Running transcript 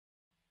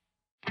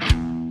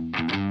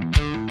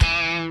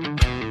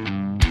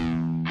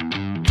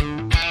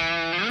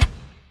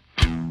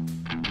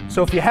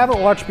So if you haven't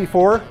watched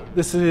before,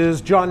 this is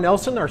John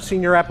Nelson, our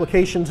Senior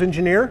Applications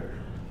Engineer.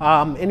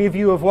 Any of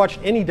you have watched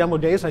any demo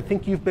days, I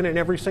think you've been in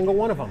every single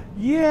one of them.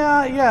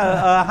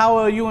 Yeah. How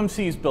a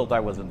UMC is built,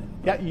 I wasn't in.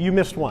 Yeah, you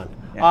missed one.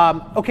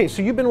 Yeah. Okay,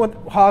 so you've been with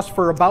Haas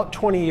for about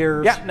 20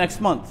 years. Yeah, next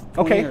month,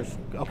 20 years.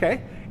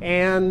 Okay,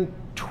 and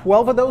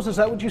 12 of those, is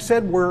that what you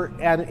said, were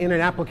in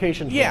an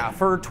applications Yeah, role?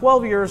 for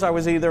 12 years I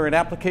was either an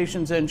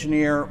applications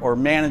engineer or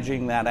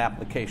managing that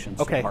applications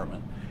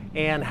department.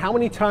 And how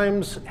many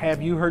times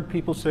have you heard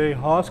people say,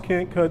 Haas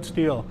can't cut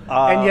steel?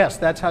 And yes,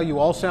 that's how you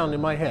all sound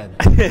in my head.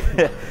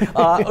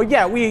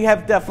 Yeah, we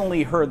have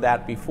definitely heard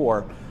that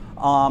before.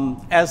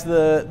 As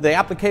the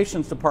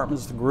applications department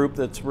is the group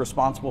that's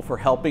responsible for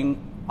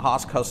helping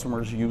Haas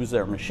customers use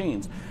their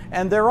machines.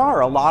 And there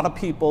are a lot of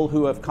people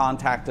who have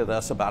contacted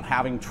us about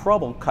having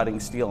trouble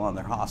cutting steel on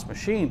their Haas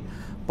machine,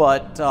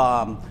 but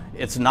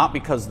it's not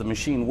because the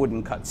machine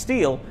wouldn't cut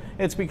steel,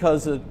 it's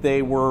because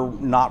they were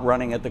not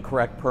running at the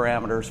correct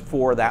parameters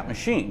for that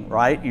machine,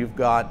 right? You've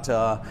got,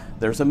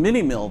 there's a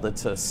mini mill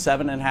that's a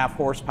 7.5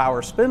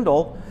 horsepower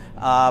spindle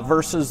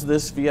versus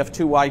this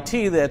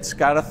VF2YT that's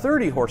got a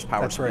 30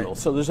 horsepower spindle. Right.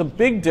 So there's a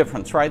big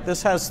difference, right?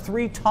 This has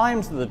 3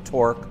 times the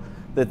torque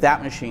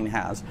that machine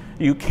has.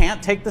 You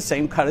can't take the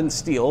same cut in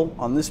steel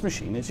on this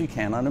machine as you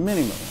can on a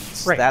mini mill.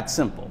 It's that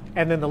simple.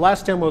 And then the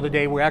last demo of the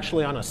day, we're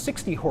actually on a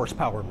 60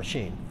 horsepower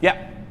machine.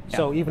 Yeah.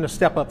 So even a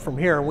step up from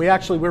here. And we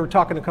were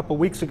talking a couple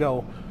weeks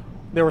ago,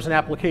 there was an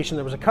application,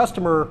 there was a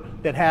customer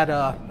that had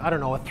a, I don't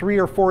know, a 3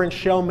 or 4 inch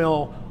shell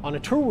mill on a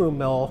tool room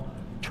mill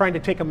trying to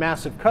take a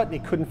massive cut, and he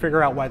couldn't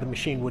figure out why the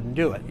machine wouldn't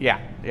do it. Yeah.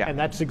 And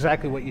that's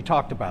exactly what you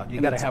talked about. You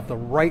got to have the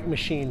right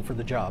machine for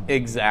the job.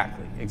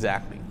 Exactly.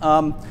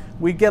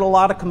 We get a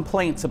lot of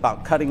complaints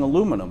about cutting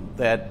aluminum,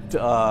 that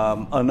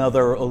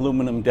another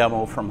aluminum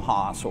demo from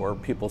Haas, or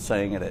people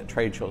saying it at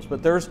trade shows.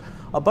 But there's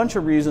a bunch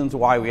of reasons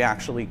why we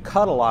actually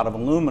cut a lot of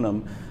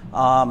aluminum.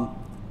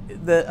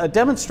 A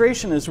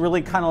demonstration is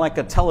really kind of like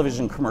a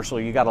television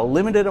commercial. You got a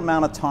limited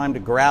amount of time to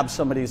grab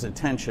somebody's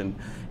attention,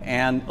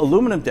 and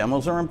aluminum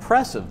demos are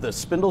impressive. The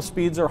spindle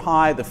speeds are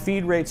high, the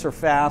feed rates are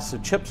fast, the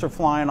chips are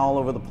flying all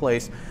over the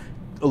place.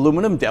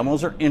 Aluminum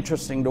demos are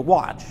interesting to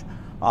watch.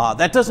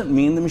 That doesn't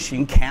mean the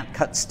machine can't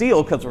cut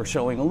steel because we're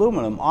showing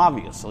aluminum,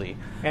 obviously.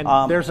 And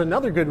there's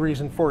another good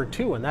reason for it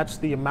too, and that's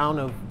the amount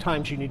of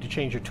times you need to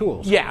change your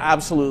tools. Yeah,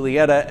 absolutely.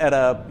 At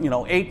a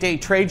 8-day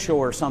trade show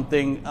or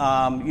something,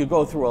 you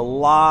go through a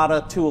lot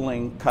of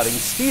tooling cutting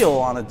steel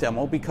on a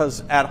demo,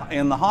 because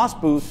in the Haas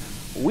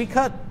booth we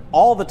cut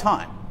all the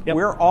time. Yep.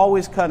 We're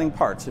always cutting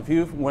parts.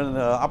 When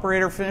the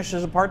operator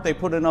finishes a part, they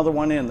put another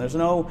one in. There's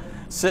no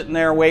sitting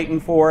there waiting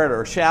for it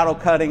or shadow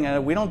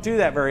cutting. We don't do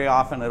that very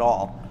often at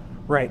all.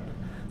 Right.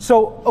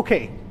 So,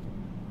 okay,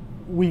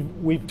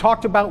 we've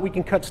talked about we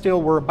can cut steel.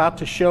 We're about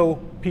to show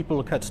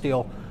people to cut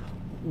steel.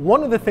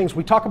 One of the things,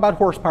 we talk about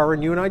horsepower,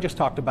 and you and I just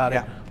talked about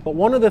it, but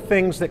one of the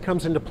things that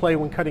comes into play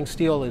when cutting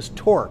steel is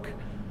torque.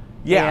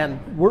 Yeah.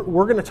 And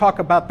we're going to talk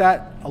about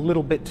that a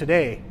little bit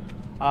today.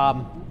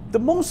 The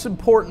most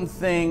important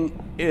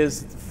thing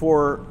is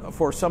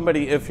for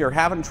somebody, if you're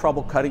having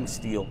trouble cutting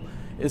steel,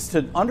 is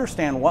to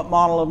understand what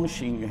model of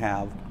machine you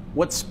have,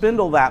 what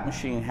spindle that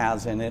machine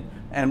has in it,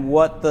 and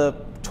what the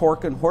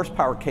torque and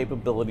horsepower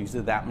capabilities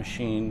of that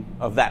machine,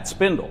 of that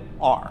spindle,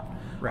 are.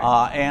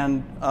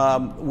 Right.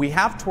 We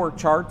have torque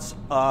charts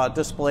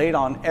displayed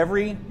on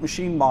every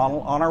machine model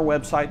on our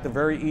website. They're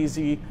very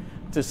easy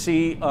to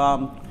see.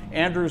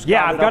 Andrew's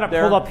got I've got it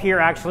pulled up here,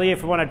 actually,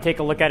 if you want to take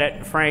a look at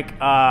it, Frank.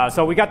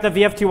 So we got the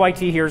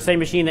VF2YT here, same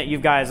machine that you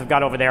guys have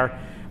got over there.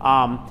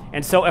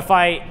 And so if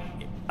I,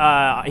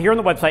 here on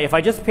the website, if I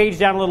just page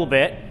down a little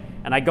bit,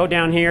 and I go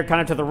down here kind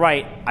of to the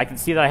right, I can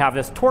see that I have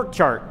this torque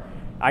chart.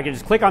 I can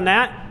just click on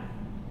that,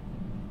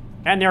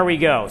 and there we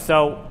go.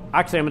 So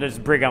actually I'm going to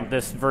just bring up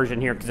this version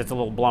here because it's a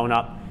little blown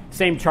up.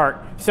 Same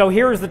chart. So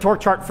here is the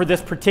torque chart for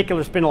this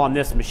particular spindle on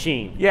this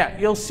machine. Yeah,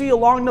 you'll see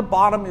along the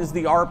bottom is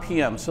the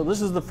RPM. So this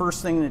is the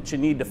first thing that you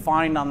need to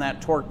find on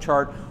that torque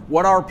chart.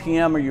 What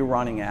RPM are you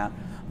running at?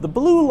 The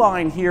blue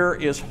line here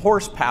is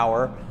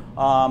horsepower.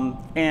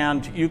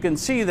 And you can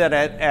see that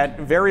at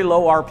very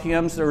low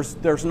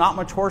RPMs, there's not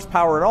much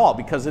horsepower at all,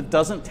 because it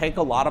doesn't take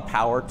a lot of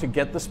power to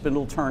get the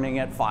spindle turning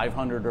at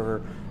 500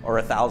 or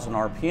 1,000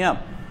 RPM.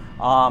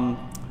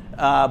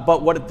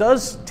 But what it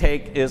does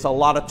take is a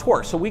lot of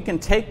torque. So we can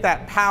take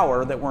that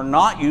power that we're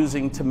not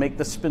using to make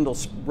the spindle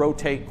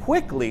rotate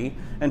quickly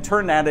and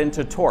turn that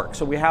into torque.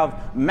 So we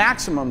have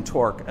maximum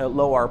torque at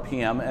low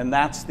RPM, and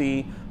that's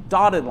the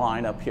dotted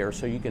line up here.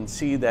 So you can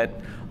see that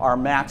our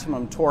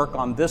maximum torque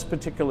on this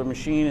particular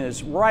machine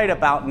is right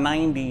about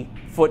 90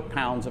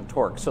 foot-pounds of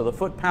torque. So the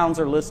foot-pounds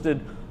are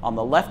listed on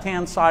the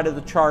left-hand side of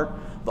the chart.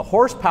 The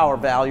horsepower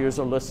values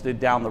are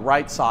listed down the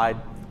right side,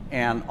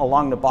 and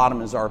along the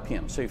bottom is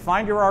RPM. So you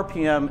find your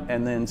RPM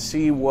and then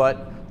see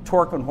what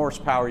torque and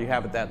horsepower you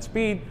have at that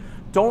speed.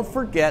 Don't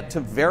forget to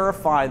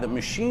verify the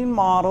machine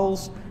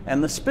models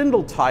and the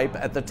spindle type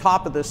at the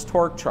top of this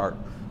torque chart.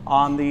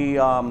 On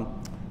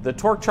the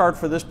torque chart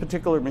for this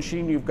particular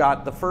machine, you've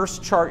got the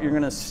first chart you're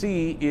going to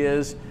see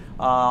is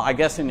I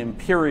guess in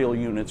imperial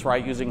units,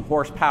 right, using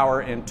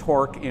horsepower and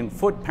torque in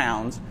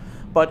foot-pounds.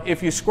 But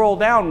if you scroll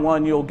down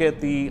one, you'll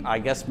get the, I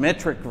guess,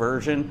 metric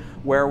version,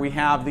 where we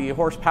have the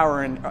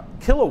horsepower in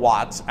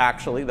kilowatts,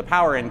 actually, the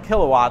power in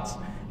kilowatts,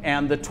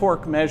 and the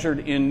torque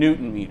measured in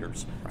Newton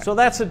meters. Right. So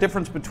that's the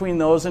difference between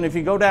those. And if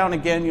you go down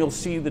again, you'll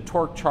see the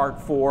torque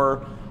chart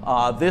for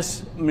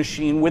this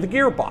machine with a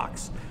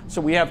gearbox.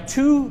 So we have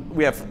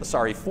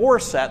four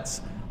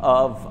sets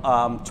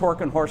of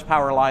torque and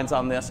horsepower lines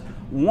on this.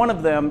 One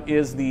of them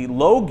is the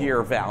low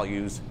gear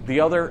values. The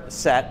other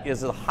set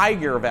is the high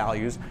gear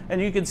values. And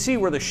you can see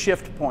where the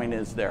shift point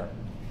is there.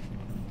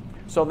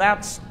 So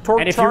that's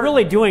torque And if chart. you're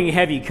really doing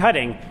heavy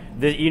cutting,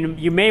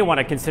 you may want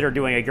to consider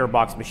doing a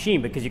gearbox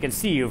machine, because you can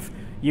see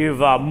you've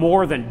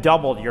more than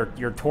doubled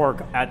your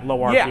torque at low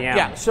RPM.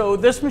 Yeah. So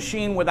this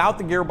machine without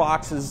the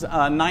gearbox is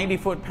 90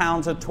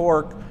 foot-pounds of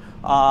torque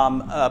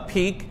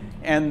peak.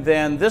 And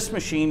then this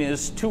machine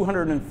is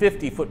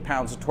 250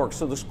 foot-pounds of torque,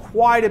 so there's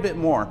quite a bit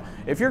more.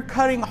 If you're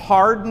cutting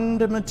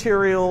hardened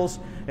materials,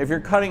 if you're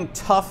cutting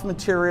tough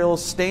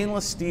materials,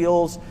 stainless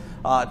steels,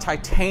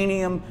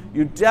 titanium,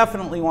 you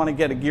definitely want to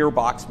get a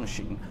gearbox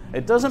machine.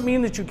 It doesn't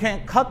mean that you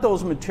can't cut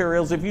those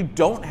materials if you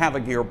don't have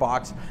a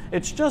gearbox.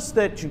 It's just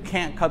that you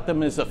can't cut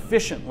them as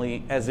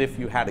efficiently as if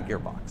you had a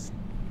gearbox.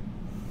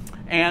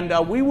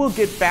 And we will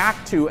get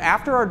back to,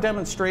 after our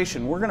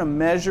demonstration, we're going to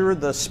measure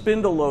the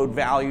spindle load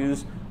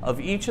values of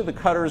each of the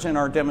cutters in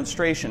our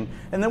demonstration,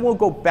 and then we'll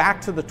go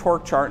back to the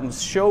torque chart and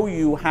show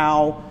you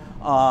how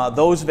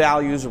those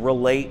values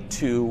relate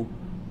to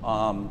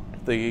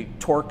the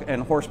torque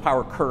and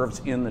horsepower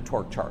curves in the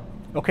torque chart.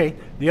 Okay,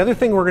 the other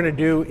thing we're going to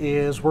do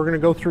is we're going to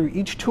go through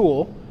each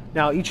tool.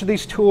 Now, each of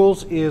these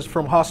tools is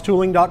from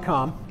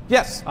HaasTooling.com.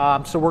 Yes.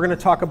 So we're going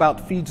to talk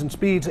about feeds and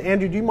speeds.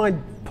 Andrew, do you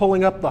mind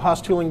pulling up the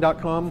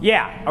HaasTooling.com?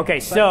 Yeah,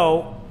 okay,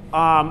 so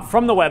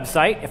from the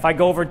website, if I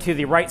go over to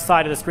the right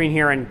side of the screen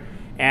here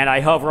and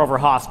I hover over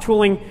Haas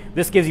Tooling,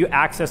 this gives you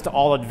access to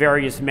all the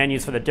various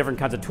menus for the different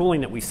kinds of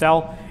tooling that we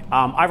sell.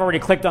 I've already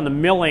clicked on the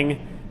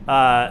milling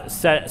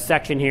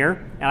section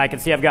here, and I can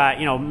see I've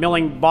got,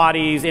 milling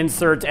bodies,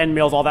 inserts, end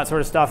mills, all that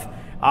sort of stuff.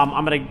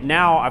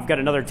 I've got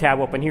another tab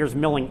open. Here's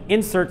milling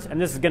inserts,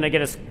 and this is going to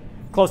get us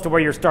close to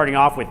where you're starting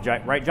off with,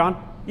 right,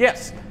 John?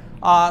 Yes.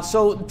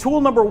 So tool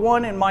number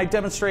one in my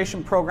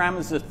demonstration program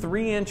is the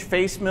 3-inch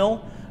face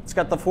mill. It's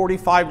got the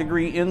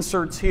 45-degree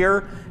inserts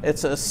here.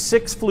 It's a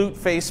 6-flute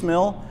face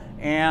mill,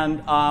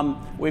 and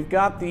we've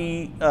got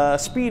the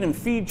speed and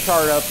feed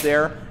chart up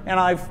there, and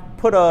I've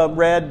put a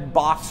red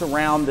box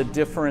around the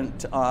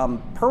different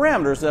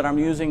parameters that I'm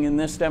using in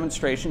this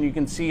demonstration. You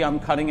can see I'm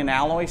cutting an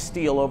alloy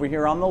steel over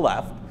here on the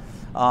left.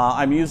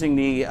 I'm using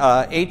the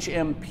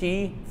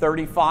HMP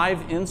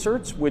 35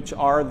 inserts, which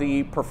are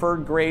the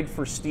preferred grade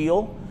for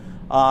steel.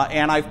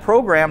 And I've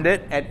programmed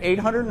it at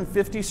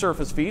 850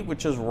 surface feet,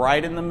 which is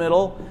right in the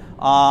middle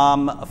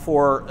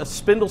for a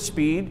spindle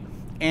speed.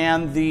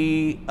 And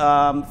the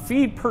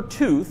feed per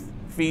tooth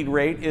feed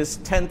rate is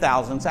 10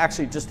 thousandths,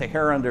 actually just a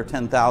hair under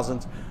 10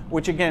 thousandths,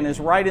 which again is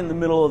right in the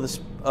middle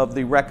of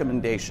the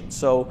recommendation.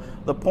 So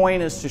the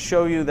point is to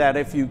show you that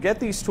if you get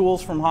these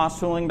tools from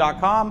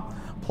HaasTooling.com,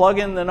 plug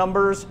in the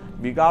numbers,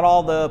 if you got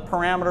all the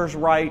parameters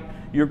right,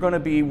 you're going to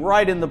be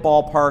right in the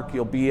ballpark.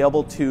 You'll be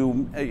able to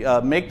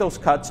make those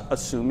cuts,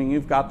 assuming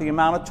you've got the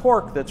amount of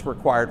torque that's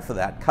required for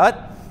that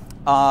cut.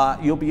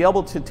 You'll be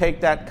able to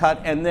take that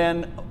cut and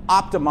then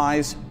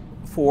optimize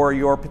for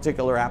your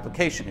particular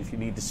application if you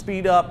need to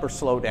speed up or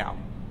slow down.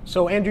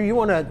 So Andrew, you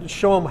want to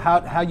show them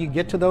how you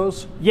get to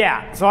those?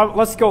 Yeah, so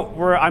let's go.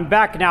 I'm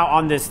back now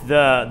on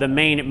the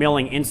main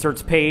milling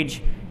inserts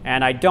page,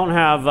 and I don't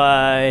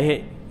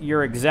have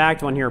your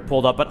exact one here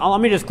pulled up, but let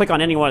me just click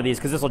on any one of these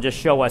because this will just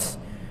show us.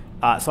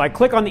 So I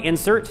click on the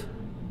insert.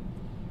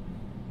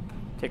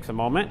 Takes a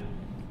moment.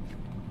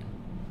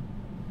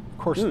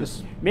 Of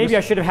course, maybe I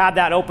should have had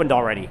that opened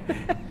already.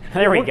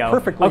 There we go.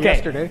 Perfectly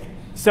yesterday.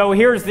 So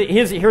here's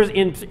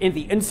in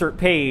the insert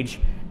page,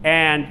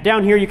 and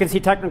down here you can see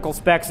technical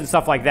specs and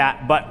stuff like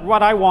that. But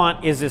what I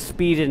want is this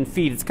speed and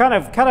feed. It's kind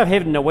of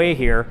hidden away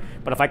here.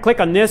 But if I click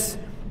on this,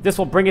 this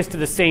will bring us to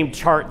the same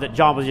chart that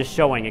John was just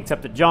showing,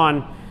 except that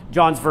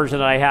John's version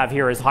that I have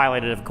here is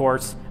highlighted, of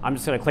course. I'm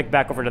just going to click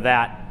back over to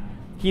that.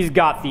 He's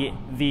got the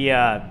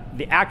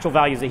actual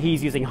values that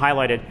he's using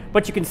highlighted,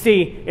 but you can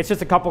see it's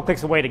just a couple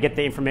clicks away to get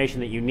the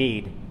information that you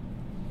need.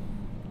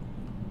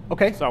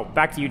 Okay. So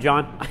back to you,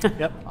 John.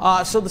 Yep.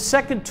 So the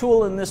second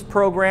tool in this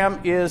program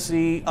is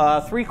the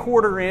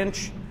 3/4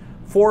 inch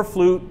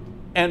 4-flute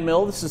end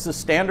mill. This is the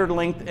standard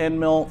length end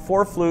mill,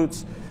 4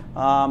 flutes,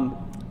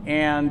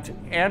 and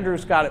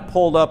Andrew's got it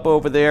pulled up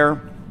over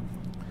there.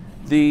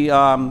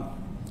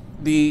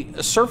 The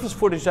surface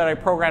footage that I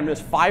programmed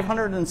is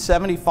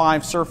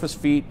 575 surface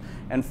feet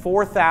and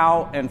 4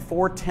 thou and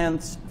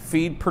 4/10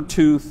 feed per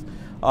tooth.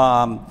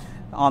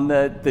 On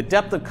the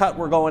depth of cut,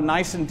 we're going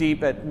nice and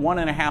deep at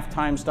 1.5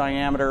 times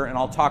diameter, and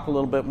I'll talk a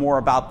little bit more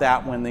about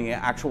that when the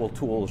actual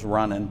tool is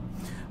running.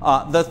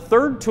 The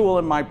third tool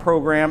in my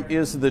program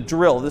is the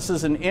drill. This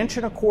is an 1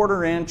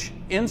 1/4 inch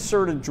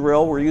inserted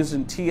drill. We're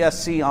using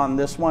TSC on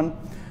this one.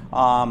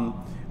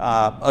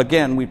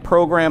 Again, we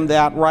programmed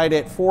that right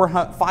at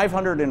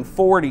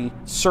 540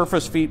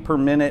 surface feet per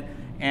minute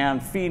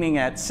and feeding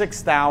at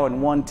 6 thou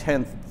and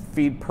 1/10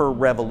 feed per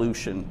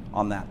revolution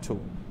on that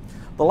tool.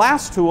 The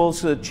last tool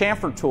is the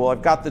chamfer tool.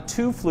 I've got the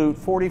 2-flute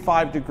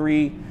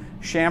 45-degree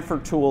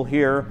chamfer tool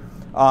here.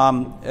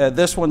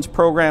 This one's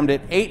programmed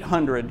at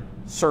 800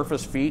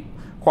 surface feet,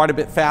 quite a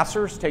bit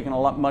faster. It's taking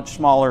a much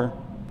smaller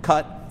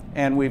cut,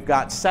 and we've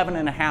got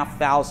 7.5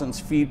 thousandths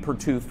feed per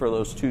tooth for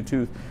those 2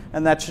 tooth,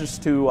 and that's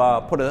just to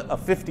put a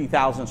 50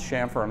 thousandths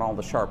chamfer on all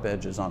the sharp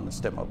edges on this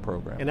demo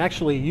program. And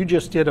actually, you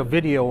just did a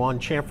video on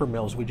chamfer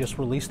mills. We just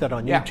released that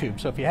on YouTube.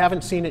 So if you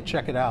haven't seen it,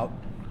 check it out.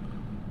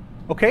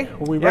 Okay,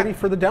 are we ready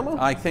for the demo?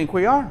 I think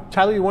we are.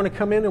 Tyler, you want to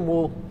come in and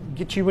we'll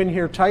get you in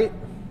here tight?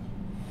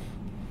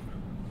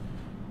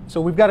 So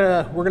we're going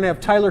to have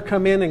Tyler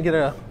come in and get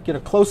a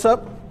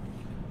close-up,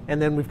 and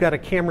then we've got a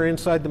camera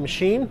inside the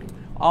machine.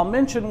 I'll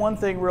mention one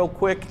thing real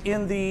quick.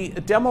 In the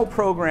demo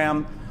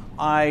program,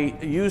 I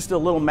used a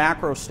little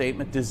macro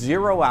statement to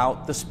zero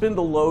out the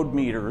spindle load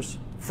meters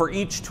for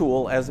each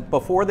tool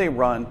before they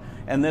run,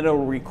 and then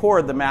it'll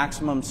record the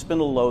maximum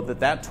spindle load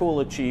that tool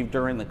achieved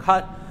during the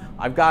cut.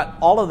 I've got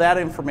all of that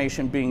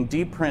information being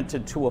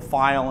deprinted to a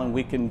file, and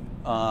we can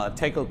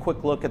take a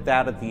quick look at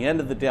that at the end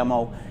of the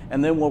demo,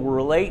 and then we'll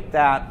relate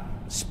that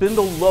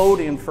spindle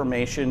load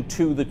information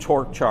to the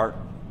torque chart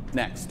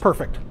next.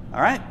 Perfect.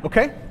 All right?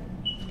 Okay.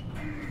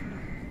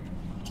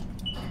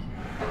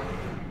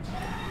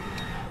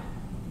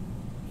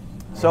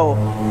 So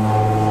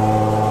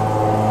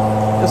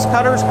this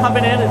cutter's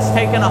coming in. It's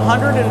taken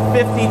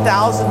 150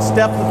 thousandths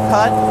depth of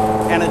cut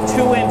and a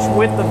 2-inch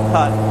width of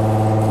cut.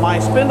 My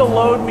spindle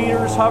load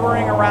meter is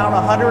hovering around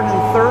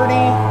 130.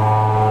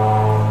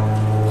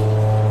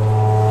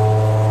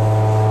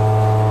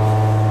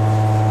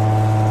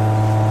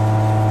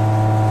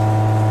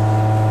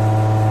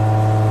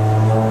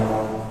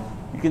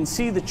 You can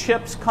see the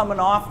chips coming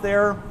off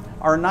there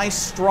are nice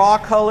straw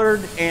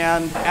colored,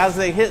 and as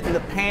they hit in the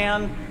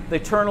pan, they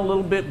turn a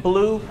little bit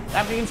blue.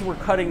 That means we're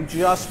cutting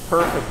just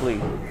perfectly.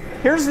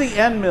 Here's the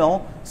end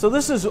mill. So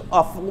this is a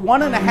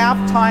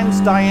 1.5 times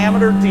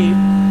diameter deep.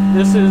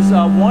 This is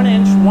 1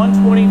 inch,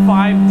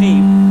 125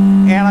 deep.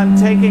 And I'm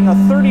taking a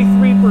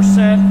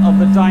 33% of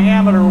the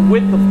diameter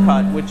width of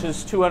cut, which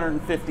is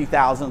 250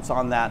 thousandths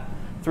on that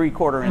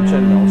 3/4 inch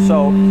end mill.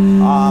 So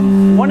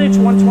 1 inch,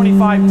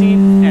 125 deep,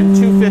 and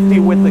 250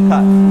 width of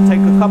cut. Take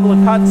a couple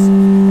of cuts.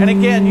 And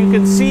again, you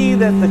can see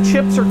that the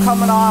chips are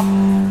coming off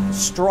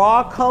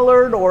straw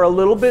colored or a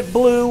little bit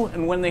blue,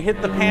 and when they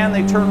hit the pan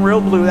they turn real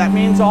blue. That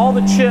means all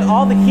the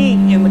heat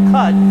in the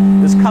cut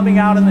is coming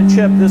out in the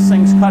chip. This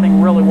thing's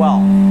cutting really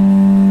well.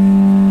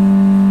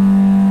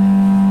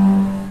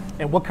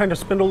 And what kind of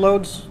spindle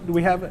loads do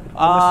we have?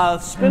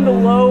 Spindle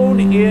load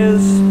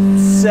is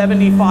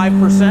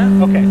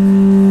 75%. Okay,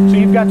 so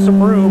you've got some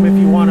room if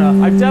you want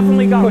to. I've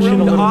definitely got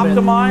room to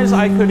optimize. Bit.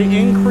 I could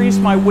increase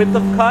my width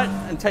of cut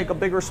and take a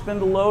bigger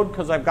spindle load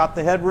because I've got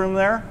the headroom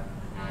there.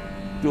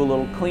 Do a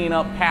little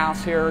cleanup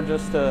pass here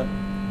just to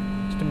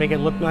make it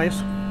look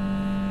nice.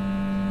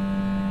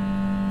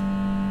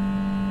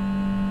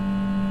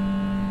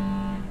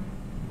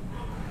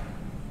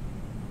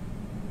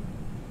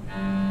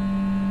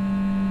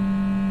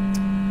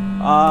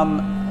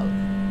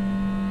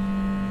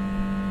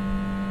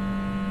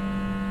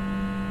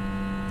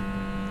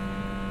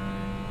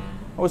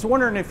 I was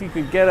wondering if you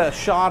could get a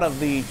shot of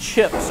the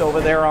chips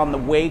over there on the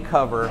way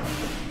cover.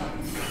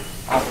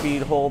 I'll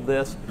hold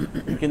this.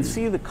 You can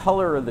see the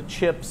color of the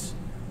chips,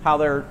 how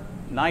they're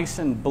nice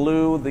and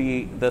blue.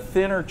 The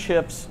thinner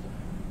chips,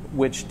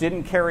 which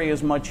didn't carry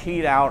as much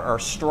heat out, are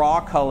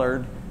straw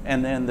colored,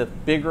 and then the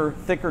bigger,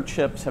 thicker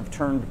chips have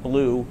turned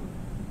blue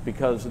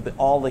because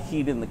all the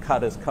heat in the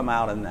cut has come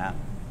out in that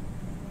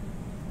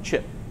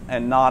chip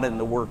and not in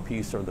the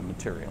workpiece or the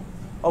material.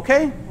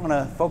 Okay, I'm going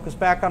to focus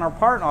back on our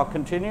part and I'll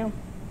continue.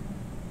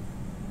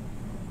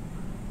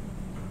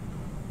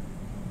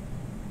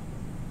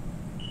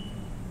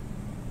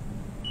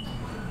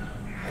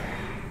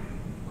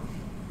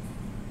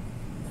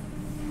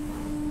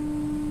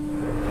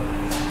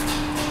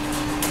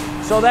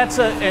 So that's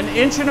an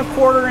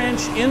 1.25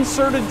 inch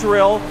inserted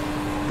drill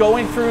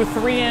going through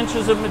 3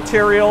 inches of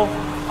material.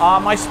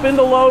 My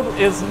spindle load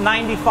is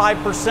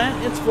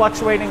 95%. It's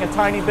fluctuating a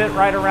tiny bit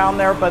right around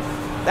there, but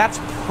that's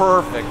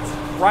perfect.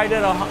 Right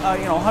at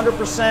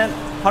 100%,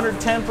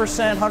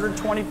 110%,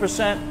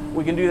 120%.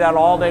 We can do that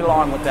all day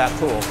long with that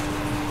tool.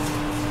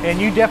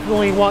 And you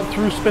definitely want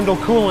through spindle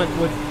coolant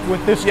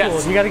with this tool.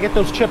 You got to get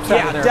those chips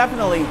out of there. Yeah,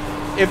 definitely.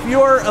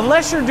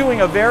 Unless you're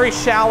doing a very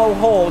shallow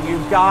hole,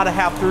 you've got to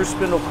have through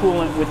spindle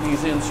coolant with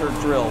these insert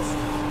drills.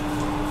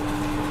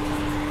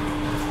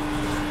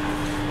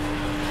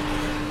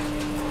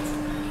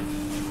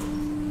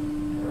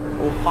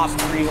 We'll toss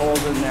 3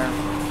 holes in there.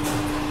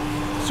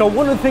 So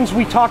one of the things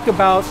we talked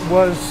about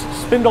was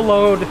spindle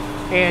load,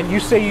 and you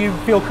say you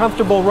feel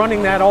comfortable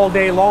running that all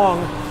day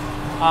long.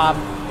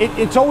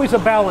 It's always a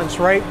balance,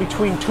 right,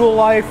 between tool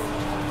life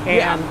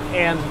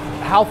and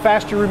how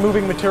fast you're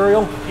removing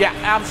material? Yeah,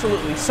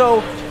 absolutely.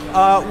 So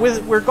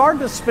with regard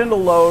to spindle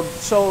load,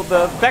 so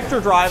the vector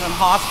drive and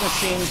Haas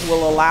machines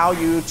will allow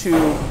you to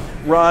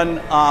run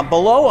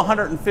below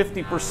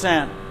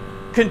 150%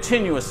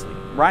 continuously,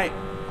 right?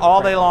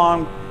 All day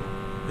long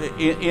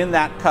in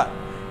that cut.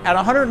 At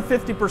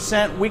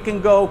 150%, we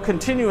can go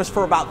continuous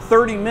for about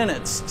 30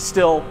 minutes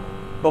still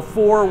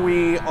before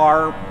we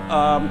are,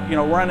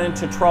 run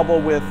into trouble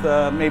with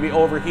maybe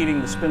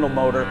overheating the spindle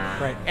motor.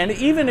 Right. And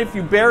even if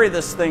you bury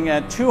this thing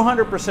at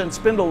 200%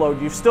 spindle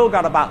load, you've still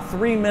got about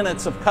 3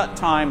 minutes of cut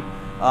time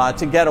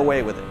to get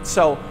away with it.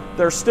 So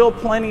there's still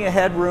plenty of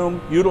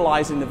headroom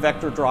utilizing the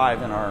vector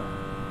drive in our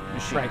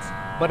machines.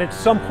 Right. But at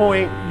some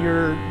point,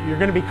 you're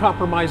going to be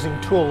compromising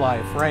tool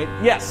life, right?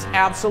 Yes,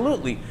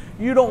 absolutely.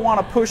 You don't want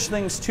to push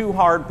things too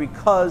hard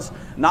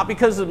not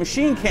because the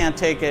machine can't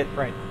take it,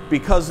 right,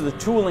 because the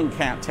tooling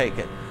can't take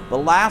it. The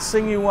last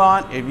thing you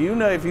want,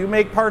 if you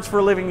make parts for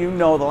a living,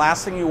 the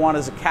last thing you want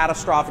is a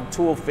catastrophic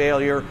tool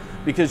failure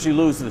because you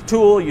lose the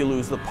tool, you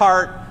lose the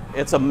part,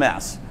 it's a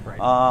mess. Right.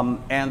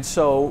 And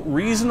so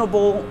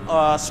reasonable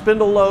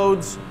spindle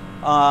loads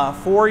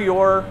for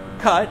your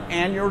cut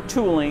and your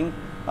tooling,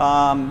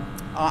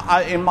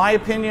 in my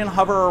opinion,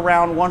 hover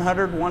around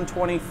 100,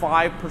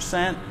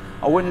 125%.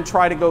 I wouldn't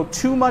try to go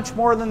too much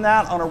more than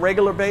that on a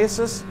regular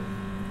basis.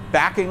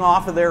 Backing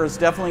off of there is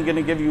definitely going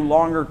to give you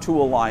longer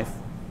tool life.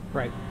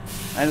 Right.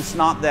 And it's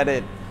not that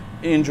it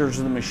injures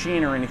the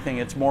machine or anything,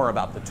 it's more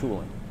about the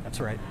tooling. That's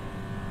right.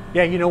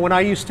 Yeah, when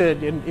I used to,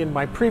 in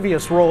my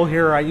previous role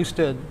here, I used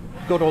to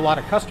go to a lot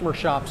of customer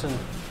shops and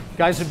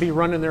guys would be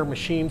running their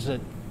machines at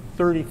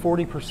 30,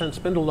 40%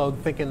 spindle load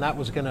thinking that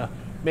was going to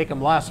make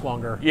them last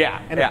longer. Yeah.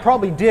 And it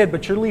probably did,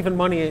 but you're leaving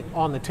money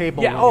on the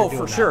table. Yeah, when you're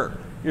doing for sure.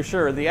 You're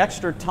sure. The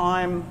extra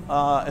time,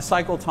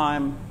 cycle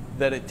time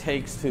that it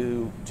takes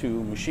to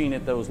machine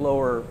at those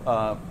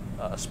lower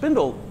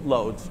spindle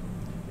loads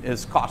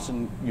is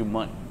costing you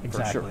money.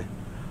 Exactly. For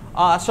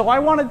sure. So I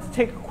wanted to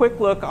take a quick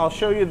look. I'll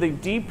show you the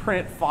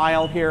dprint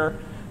file here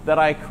that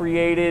I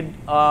created.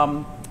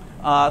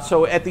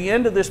 So at the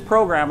end of this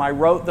program, I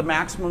wrote the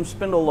maximum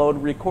spindle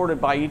load recorded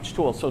by each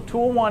tool. So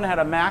tool 1 had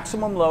a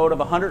maximum load of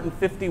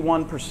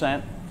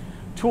 151%.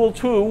 Tool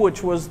 2,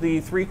 which was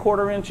the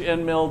 3/4 inch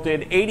end mill,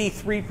 did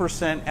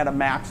 83% at a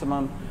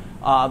maximum.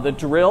 The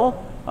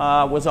drill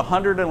was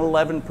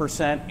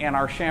 111%, and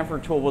our chamfer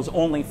tool was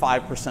only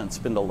 5%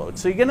 spindle load.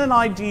 So you get an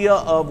idea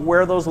of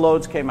where those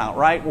loads came out,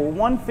 right? Well,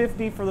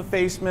 150 for the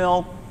face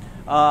mill,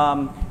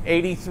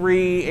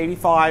 83,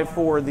 85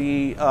 for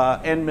the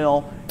end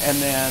mill, and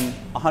then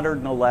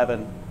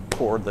 111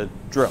 for the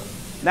drill.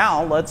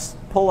 Now let's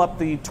pull up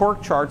the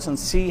torque charts and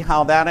see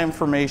how that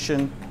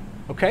information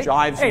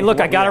jives. Hey, look,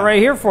 I got it right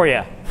here for you.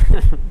 All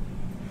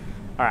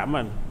right, I'm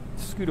going to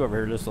scoot over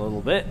here just a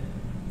little bit.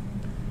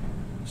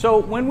 So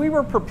when we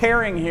were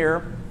preparing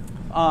here,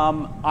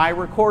 I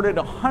recorded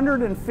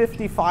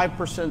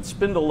 155%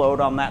 spindle load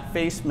on that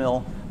face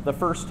mill the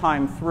first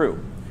time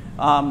through.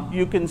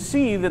 You can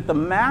see that the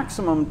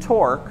maximum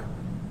torque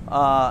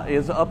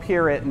is up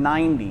here at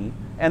 90,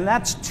 and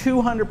that's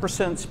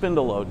 200%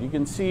 spindle load. You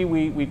can see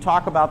we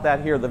talk about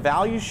that here. The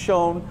values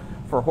shown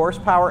for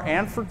horsepower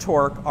and for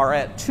torque are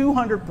at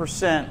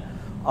 200%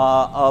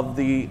 of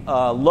the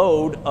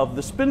load of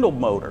the spindle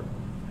motor.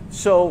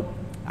 So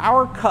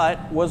our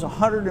cut was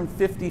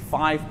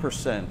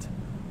 155%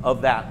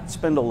 of that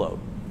spindle load.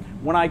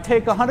 When I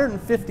take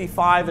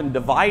 155 and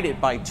divide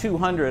it by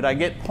 200, I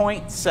get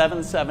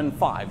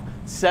 0.775,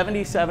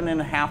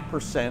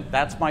 77.5%.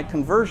 That's my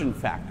conversion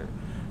factor.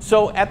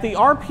 So at the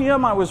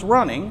RPM I was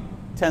running,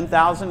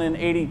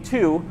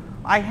 10,082,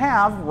 I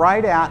have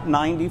right at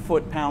 90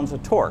 foot-pounds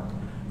of torque.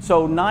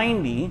 So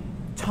 90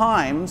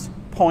 times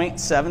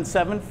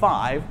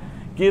 0.775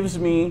 gives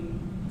me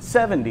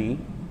 70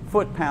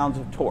 foot-pounds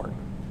of torque.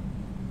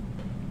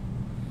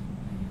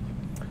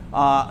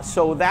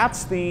 So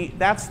that's the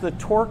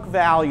torque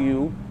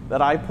value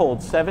that I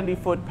pulled, 70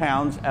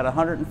 foot-pounds at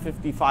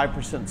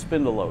 155%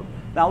 spindle load.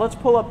 Now let's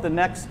pull up the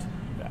next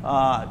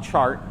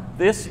chart.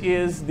 This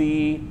is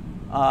the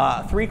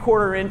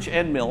 3/4 inch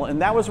end mill,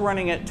 and that was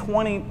running at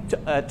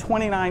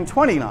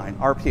 2929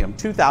 RPM,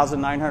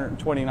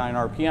 2,929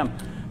 RPM.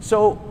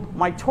 So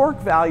my torque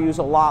value is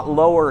a lot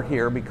lower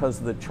here because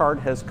the chart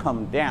has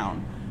come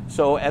down.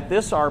 So at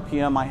this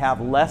RPM, I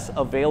have less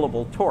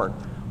available torque.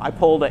 I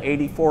pulled an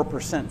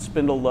 84%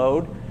 spindle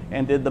load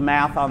and did the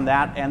math on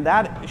that, and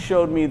that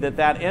showed me that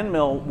that end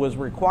mill was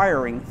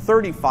requiring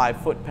 35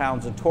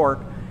 foot-pounds of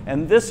torque,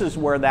 and this is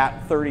where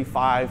that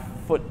 35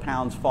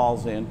 foot-pounds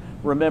falls in.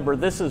 Remember,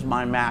 this is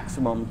my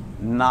maximum,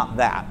 not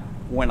that,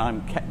 when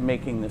I'm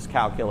making this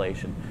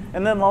calculation.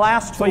 And then the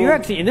last tool... So you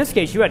actually, in this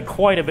case, you had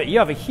quite a bit. You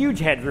have a huge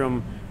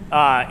headroom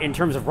in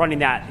terms of running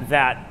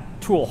that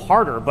tool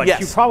harder, but yes,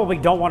 you probably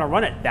don't want to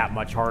run it that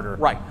much harder.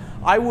 Right.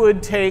 I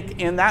would take,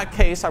 in that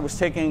case, I was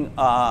taking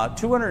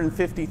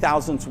 250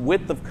 thousandths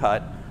width of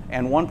cut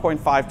and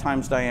 1.5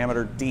 times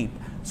diameter deep.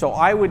 So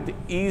I would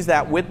ease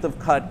that width of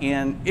cut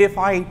in if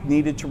I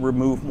needed to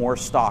remove more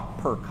stock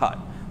per cut.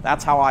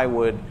 That's how I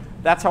would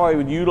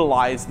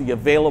utilize the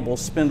available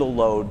spindle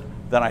load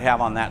that I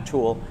have on that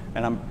tool.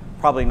 And I'm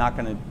probably not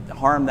going to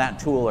harm that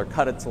tool or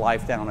cut its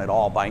life down at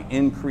all by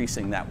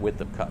increasing that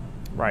width of cut.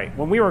 Right.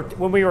 When we were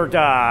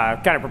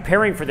kind of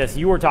preparing for this,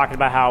 you were talking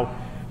about how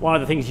one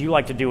of the things you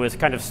like to do is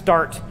kind of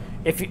start,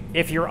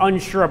 if you're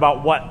unsure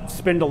about what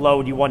spindle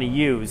load you want to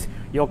use,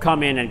 you'll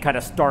come in and kind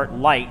of start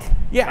light,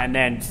 and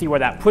then see where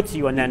that puts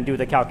you and then do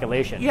the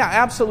calculation. Yeah,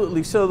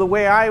 absolutely. So the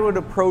way I would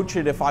approach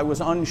it if I was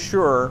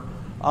unsure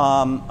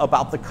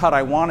about the cut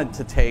I wanted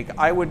to take,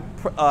 I would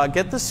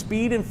get the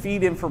speed and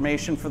feed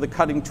information for the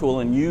cutting tool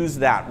and use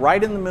that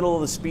right in the middle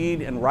of the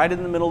speed and right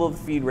in the middle of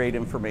the feed rate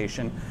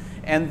information,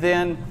 and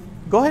then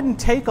go ahead and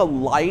take a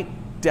light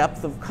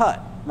depth of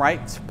cut,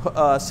 right?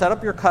 Set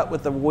up your cut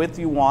with the width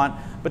you want,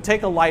 but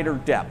take a lighter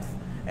depth.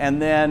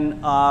 And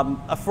then,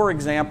 for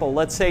example,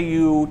 let's say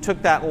you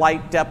took that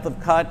light depth of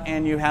cut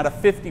and you had a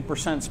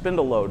 50%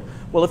 spindle load.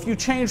 Well, if you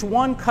change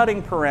one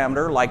cutting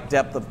parameter, like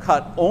depth of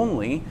cut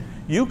only,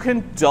 you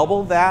can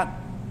double that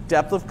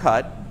depth of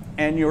cut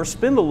and your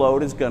spindle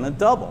load is going to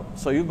double.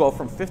 So you go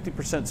from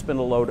 50%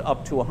 spindle load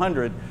up to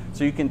 100,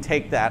 so you can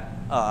take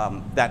that,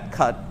 that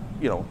cut,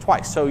 you know,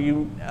 twice. So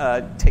you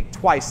take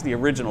twice the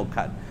original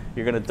cut.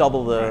 You're going to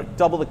double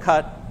the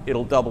cut,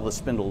 it'll double the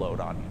spindle load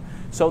on you.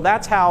 So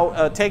that's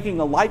how taking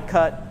a light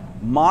cut,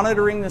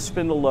 monitoring the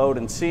spindle load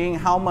and seeing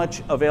how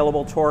much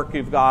available torque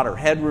you've got or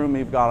headroom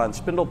you've got on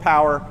spindle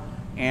power,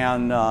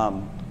 and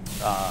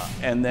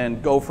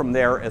then go from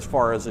there as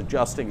far as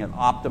adjusting and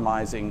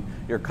optimizing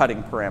your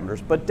cutting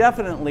parameters. But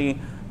definitely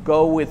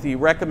go with the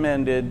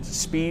recommended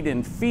speed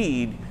and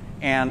feed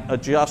and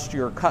adjust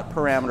your cut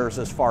parameters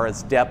as far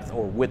as depth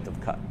or width of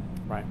cut.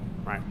 Right,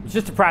 right. It's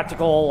just a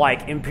practical,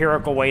 like,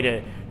 empirical way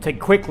to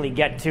quickly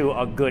get to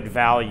a good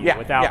value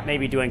without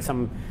maybe doing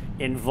some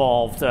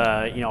involved,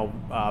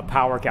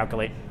 power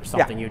calculate or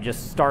something. You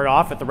just start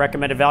off at the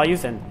recommended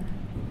values and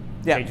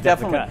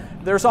definitely.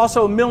 There's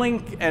also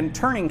milling and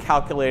turning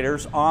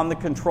calculators on the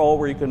control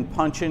where you can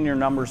punch in your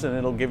numbers and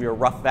it'll give you a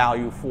rough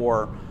value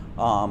for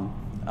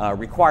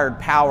required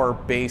power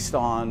based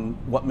on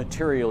what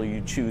material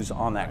you choose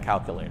on that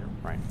calculator.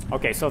 Right.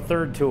 Okay, so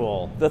third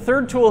tool. The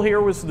third tool here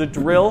was the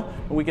drill.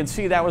 We can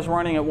see that was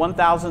running at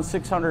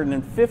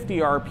 1,650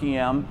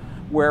 RPM,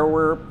 where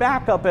we're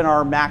back up in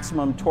our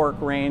maximum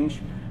torque range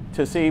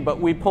to see,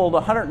 but we pulled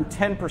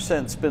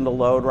 110% spindle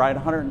load, right?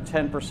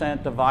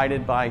 110%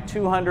 divided by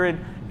 200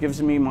 gives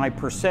me my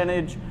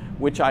percentage,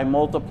 which I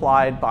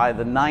multiplied by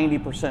the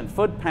 90%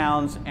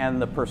 foot-pounds,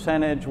 and the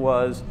percentage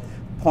was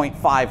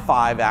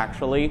 0.55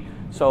 actually.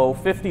 So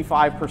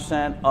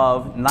 55%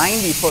 of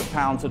 90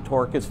 foot-pounds of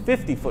torque is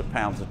 50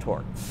 foot-pounds of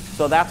torque.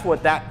 So that's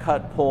what that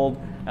cut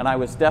pulled, and I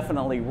was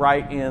definitely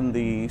right in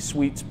the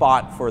sweet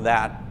spot for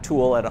that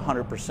tool at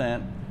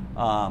 100%,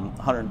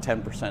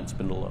 110%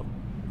 spindle load.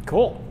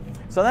 Cool.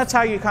 So that's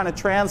how you kind of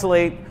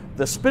translate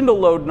the spindle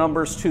load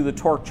numbers to the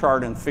torque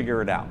chart and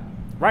figure it out.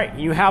 Right.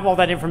 You have all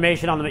that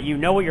information on you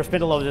know what your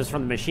spindle load is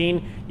from the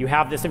machine. You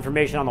have this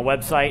information on the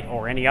website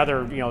or any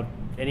other,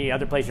 any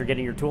other place you're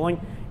getting your tooling,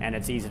 and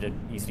it's easy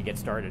to get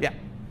started. Yeah.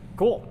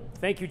 Cool.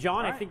 Thank you, John.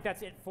 All right. I think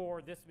that's it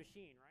for this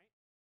machine, right?